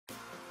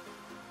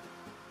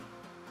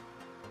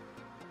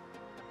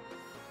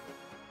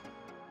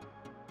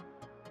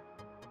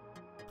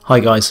Hi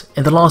guys,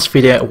 in the last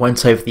video I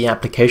went over the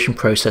application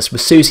process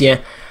with Susi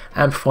Air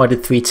and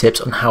provided 3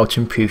 tips on how to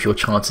improve your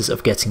chances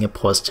of getting a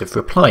positive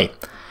reply.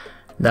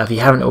 Now if you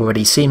haven't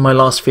already seen my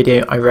last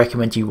video, I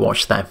recommend you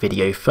watch that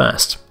video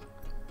first.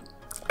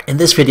 In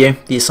this video,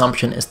 the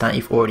assumption is that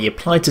you've already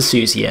applied to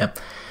Susi Air.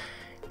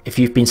 If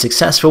you've been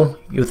successful,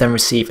 you'll then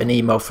receive an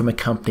email from a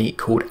company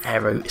called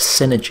Aero.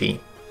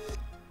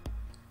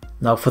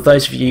 Now for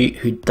those of you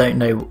who don't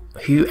know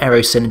who Aero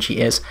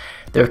is,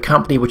 they're a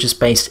company which is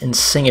based in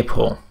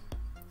Singapore.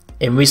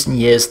 In recent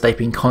years they've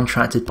been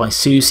contracted by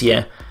Susi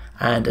Air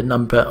and a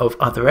number of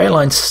other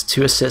airlines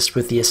to assist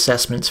with the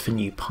assessments for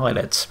new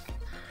pilots.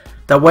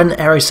 Now when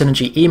Aero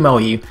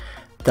email you,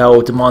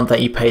 they'll demand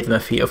that you pay them a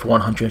fee of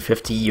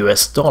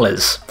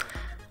 $150.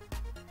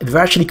 They're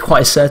actually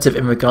quite assertive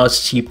in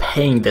regards to you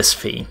paying this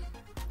fee.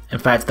 In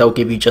fact, they'll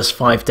give you just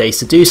 5 days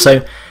to do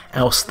so,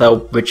 else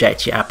they'll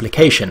reject your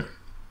application.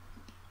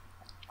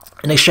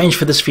 In exchange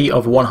for this fee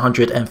of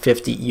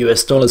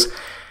 $150,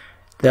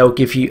 they'll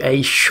give you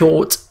a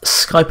short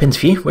Skype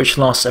interview which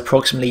lasts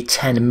approximately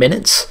 10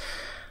 minutes,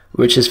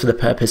 which is for the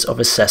purpose of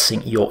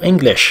assessing your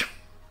English.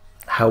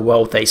 How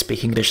well they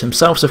speak English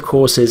themselves, of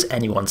course, is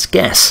anyone's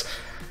guess.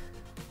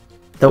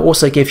 They'll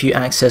also give you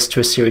access to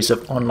a series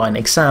of online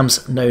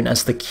exams known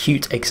as the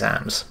CUTE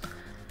exams.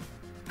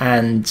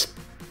 And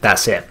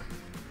that's it.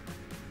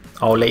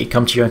 I'll let you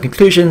come to your own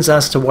conclusions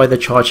as to why they're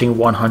charging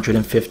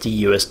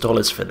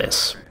 $150 for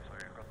this.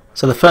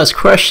 So the first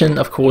question,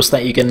 of course,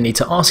 that you're going to need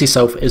to ask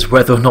yourself is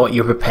whether or not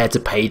you're prepared to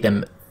pay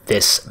them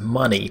this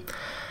money.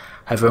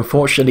 However,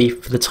 unfortunately,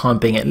 for the time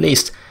being at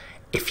least,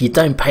 if you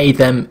don't pay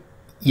them,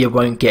 you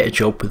won't get a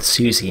job with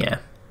Susi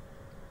Air.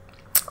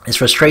 It's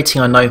frustrating,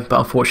 I know, but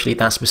unfortunately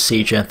that's a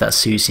procedure that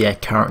Susi Air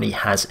currently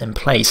has in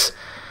place.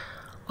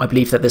 I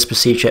believe that this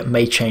procedure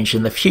may change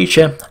in the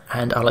future,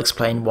 and I'll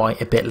explain why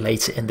a bit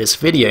later in this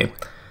video.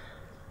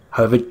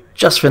 However,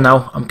 just for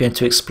now, I'm going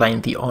to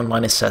explain the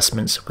online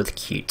assessments with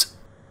CUTE.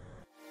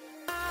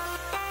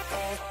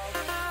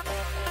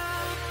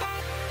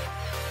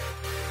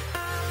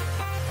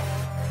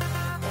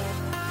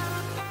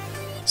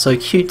 So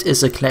CUTE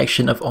is a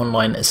collection of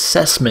online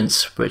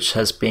assessments which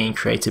has been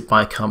created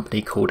by a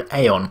company called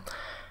Aero.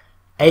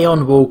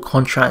 Aero will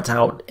contract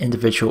out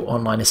individual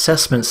online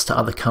assessments to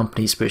other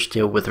companies which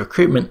deal with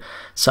recruitment,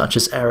 such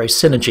as Aero,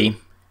 in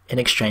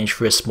exchange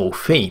for a small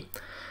fee,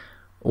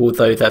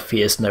 although that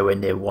fee is nowhere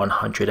near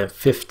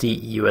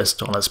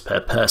 $150 per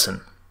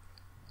person.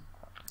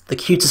 The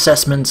CUTE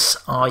assessments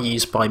are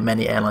used by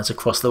many airlines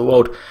across the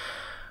world.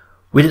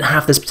 We didn't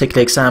have this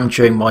particular exam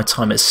during my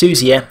time at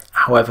Susi Air,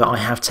 however I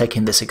have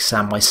taken this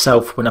exam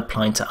myself when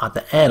applying to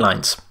other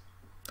airlines.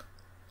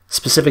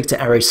 Specific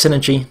to Aero,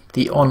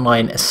 the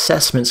online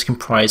assessments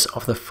comprise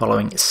of the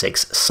following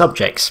 6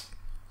 subjects: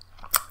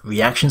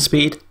 reaction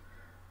speed,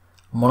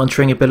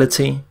 monitoring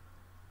ability,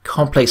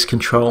 complex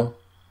control,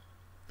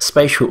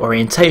 spatial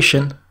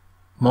orientation,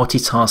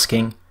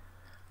 multitasking,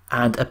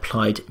 and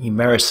applied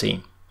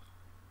numeracy.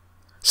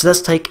 So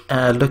let's take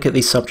a look at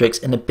these subjects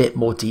in a bit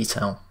more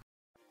detail.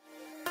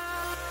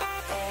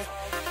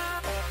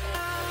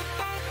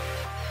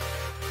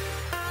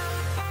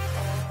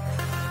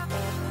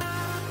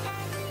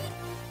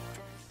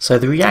 So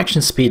the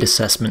reaction speed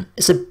assessment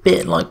is a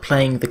bit like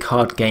playing the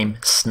card game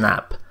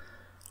Snap.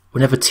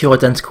 Whenever 2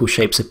 identical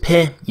shapes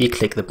appear, you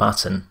click the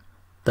button.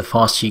 The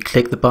faster you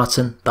click the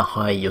button, the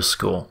higher your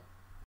score.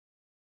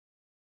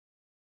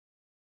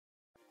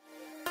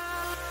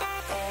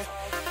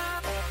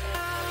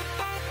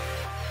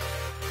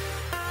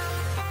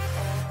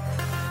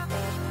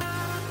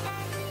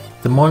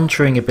 The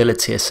monitoring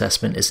ability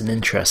assessment is an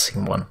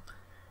interesting one.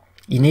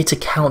 You need to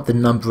count the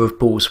number of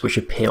balls which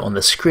appear on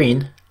the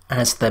screen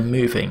as they're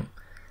moving.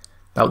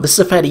 Now this is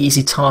a fairly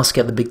easy task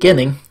at the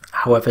beginning,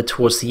 however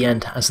towards the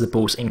end as the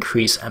balls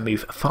increase and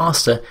move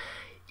faster,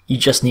 you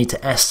just need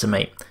to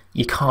estimate.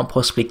 You can't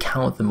possibly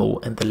count them all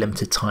in the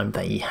limited time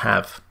that you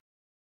have.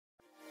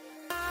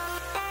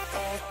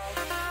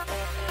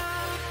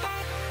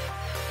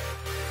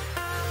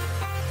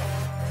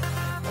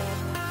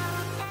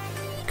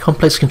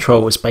 Complex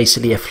control is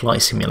basically a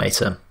flight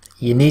simulator.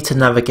 You need to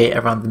navigate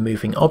around the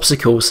moving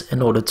obstacles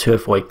in order to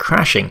avoid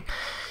crashing.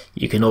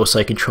 You can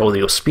also control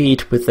your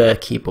speed with the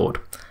keyboard.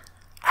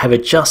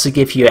 However, just to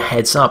give you a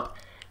heads up,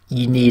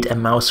 you need a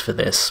mouse for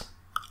this.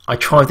 I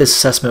tried this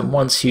assessment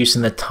once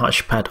using the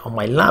touchpad on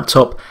my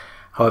laptop,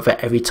 however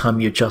every time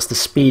you adjust the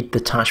speed,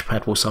 the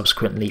touchpad will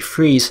subsequently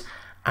freeze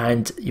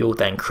and you'll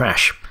then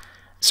crash.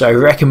 So I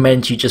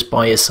recommend you just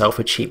buy yourself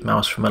a cheap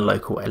mouse from a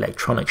local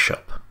electronics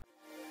shop.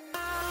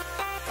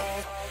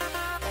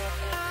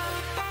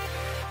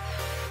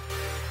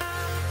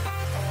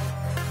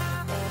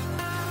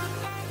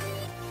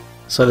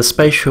 So the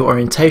spatial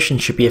orientation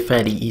should be a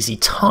fairly easy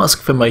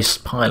task for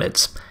most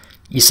pilots.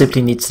 You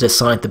simply need to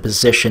decide the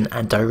position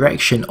and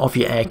direction of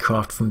your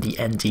aircraft from the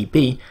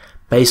NDB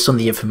based on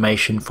the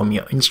information from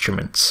your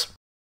instruments.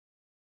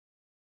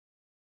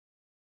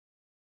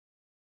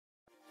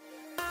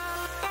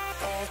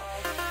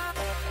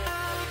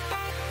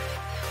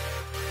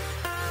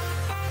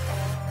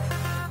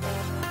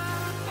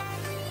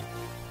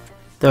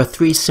 there are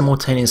 3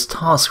 simultaneous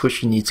tasks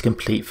which you need to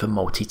complete for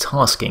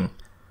multitasking.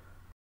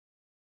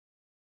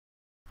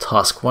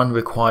 Task 1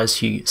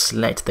 requires you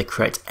select the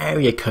correct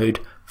area code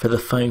for the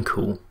phone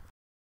call.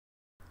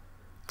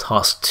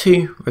 Task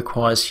 2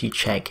 requires you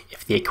check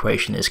if the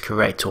equation is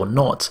correct or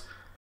not.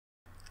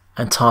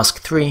 And task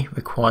 3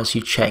 requires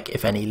you check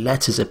if any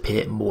letters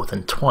appear more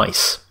than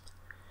twice.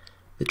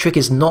 The trick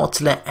is not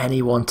to let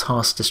any one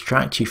task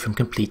distract you from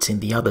completing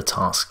the other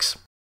tasks.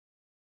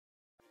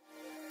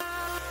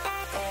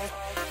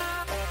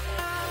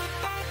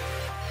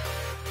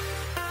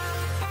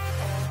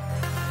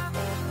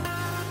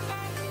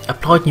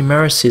 Applied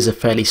numeracy is a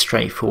fairly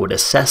straightforward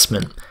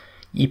assessment.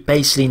 You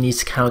basically need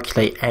to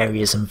calculate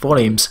areas and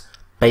volumes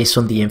based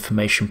on the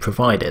information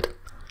provided.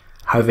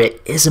 However,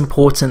 it is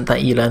important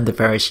that you learn the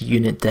various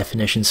unit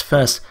definitions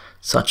first,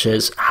 such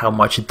as how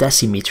much a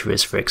decimeter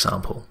is, for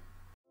example.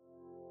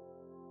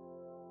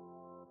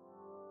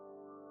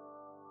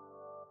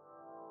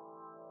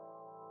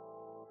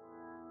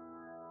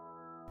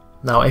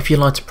 Now, if you'd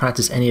like to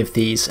practice any of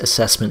these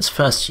assessments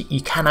first,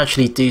 you can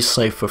actually do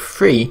so for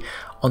free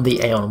on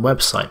the Aon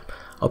website.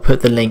 I'll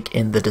put the link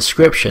in the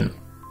description.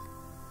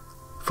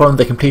 Following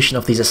the completion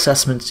of these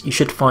assessments, you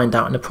should find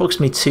out in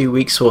approximately 2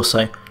 weeks or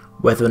so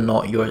whether or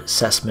not your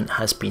assessment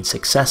has been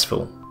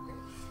successful.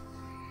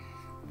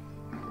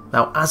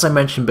 Now, as I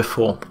mentioned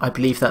before, I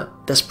believe that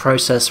this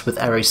process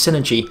with Aero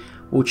Synergy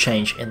will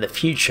change in the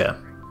future.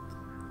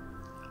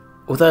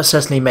 Although it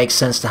certainly makes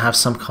sense to have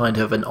some kind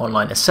of an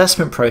online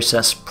assessment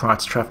process prior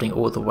to travelling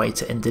all the way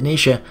to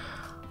Indonesia,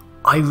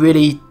 I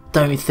really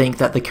don't think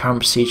that the current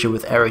procedure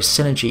with Aero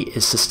Synergy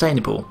is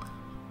sustainable.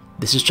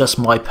 This is just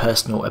my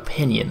personal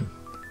opinion.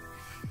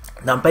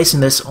 Now, I'm basing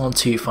this on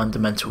 2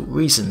 fundamental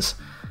reasons.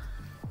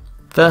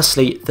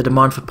 Firstly, the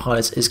demand for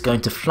pilots is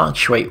going to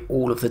fluctuate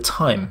all of the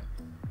time.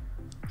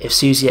 If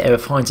Susi Air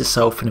finds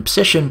itself in a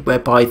position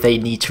whereby they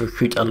need to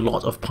recruit a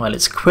lot of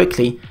pilots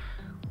quickly,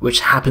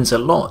 which happens a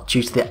lot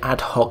due to the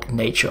ad hoc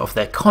nature of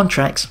their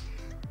contracts,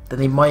 then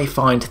they may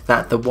find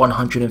that the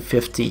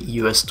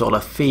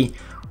 $150 fee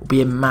will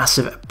be a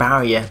massive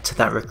barrier to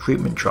that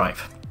recruitment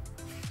drive.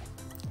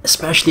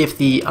 Especially if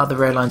the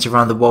other airlines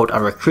around the world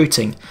are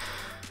recruiting,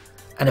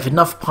 and if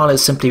enough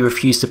pilots simply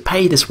refuse to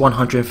pay this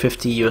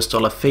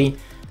 $150 fee,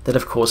 then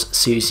of course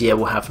Susi Air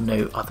will have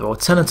no other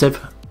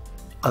alternative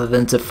other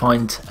than to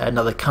find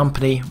another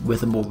company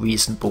with a more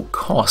reasonable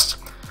cost,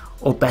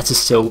 or better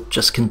still,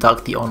 just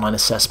conduct the online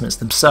assessments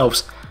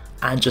themselves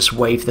and just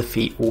waive the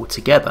fee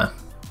altogether.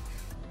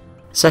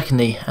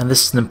 Secondly, and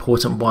this is an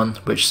important one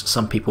which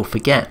some people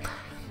forget,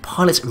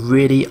 pilots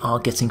really are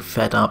getting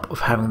fed up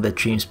of having their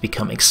dreams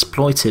become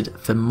exploited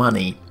for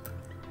money.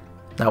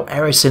 Now,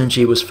 Aero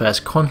Synergy was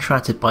first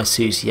contracted by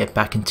Susi Air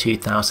back in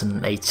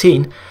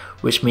 2018,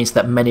 which means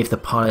that many of the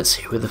pilots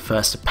who were the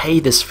first to pay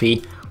this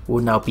fee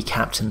will now be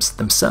captains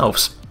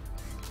themselves.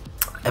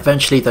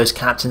 Eventually, those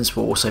captains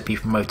will also be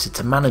promoted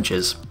to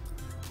managers.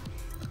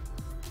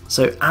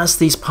 So as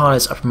these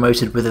pilots are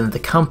promoted within the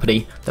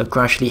company, they'll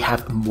gradually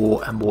have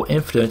more and more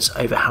influence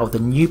over how the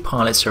new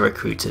pilots are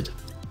recruited.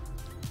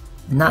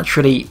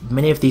 Naturally,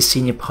 many of these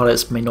senior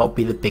pilots may not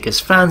be the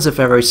biggest fans of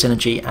Aero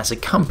Synergy as a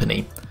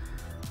company.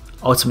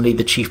 Ultimately,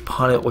 the chief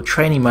pilot or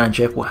training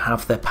manager will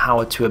have their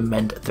power to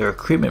amend the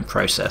recruitment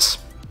process.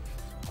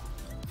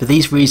 For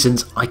these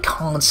reasons, I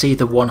can't see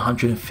the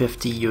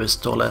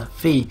 $150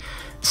 fee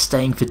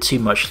staying for too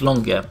much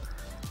longer.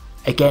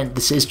 Again,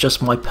 this is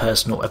just my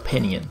personal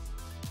opinion.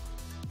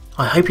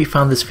 I hope you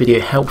found this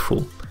video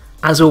helpful.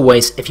 As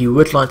always, if you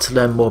would like to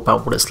learn more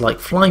about what it's like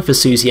flying for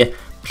Susi Air,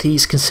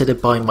 please consider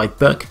buying my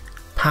book,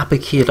 Papa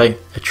Kilo,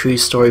 a true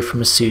story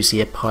from a Susi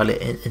Air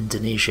pilot in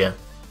Indonesia.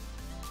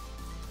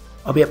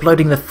 I'll be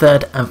uploading the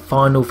 3rd and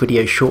final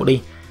video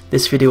shortly.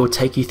 This video will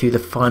take you through the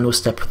final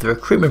step of the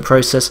recruitment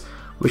process,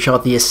 which are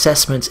the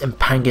assessments in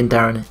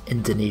Pangandaran,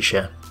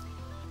 Indonesia.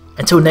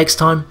 Until next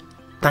time,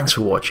 thanks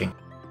for watching.